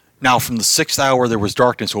Now from the 6th hour there was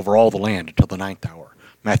darkness over all the land until the 9th hour.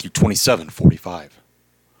 Matthew 27:45.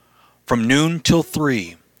 From noon till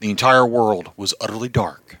 3, the entire world was utterly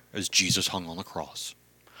dark as Jesus hung on the cross.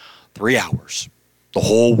 3 hours. The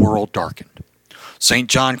whole world darkened. St.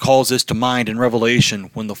 John calls this to mind in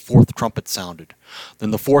Revelation when the 4th trumpet sounded.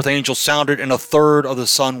 Then the 4th angel sounded, and a third of the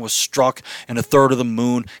sun was struck, and a third of the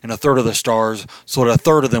moon, and a third of the stars, so that a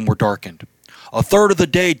third of them were darkened. A third of the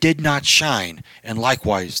day did not shine, and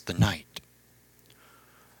likewise the night.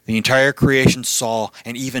 The entire creation saw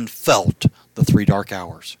and even felt the 3 dark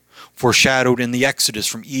hours, foreshadowed in the Exodus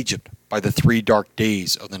from Egypt by the 3 dark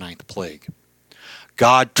days of the 9th plague.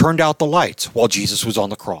 God turned out the lights while Jesus was on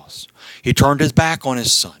the cross. He turned his back on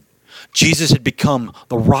his son. Jesus had become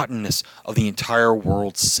the rottenness of the entire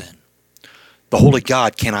world's sin. The holy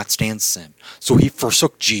God cannot stand sin, so he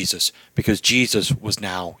forsook Jesus because Jesus was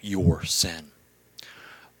now your sin.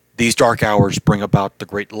 These dark hours bring about the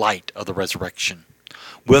great light of the resurrection.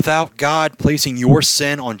 Without God placing your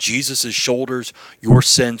sin on Jesus' shoulders, your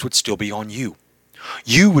sins would still be on you.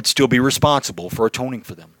 You would still be responsible for atoning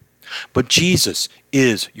for them. But Jesus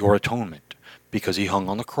is your atonement because he hung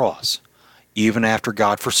on the cross, even after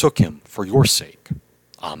God forsook him for your sake.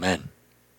 Amen.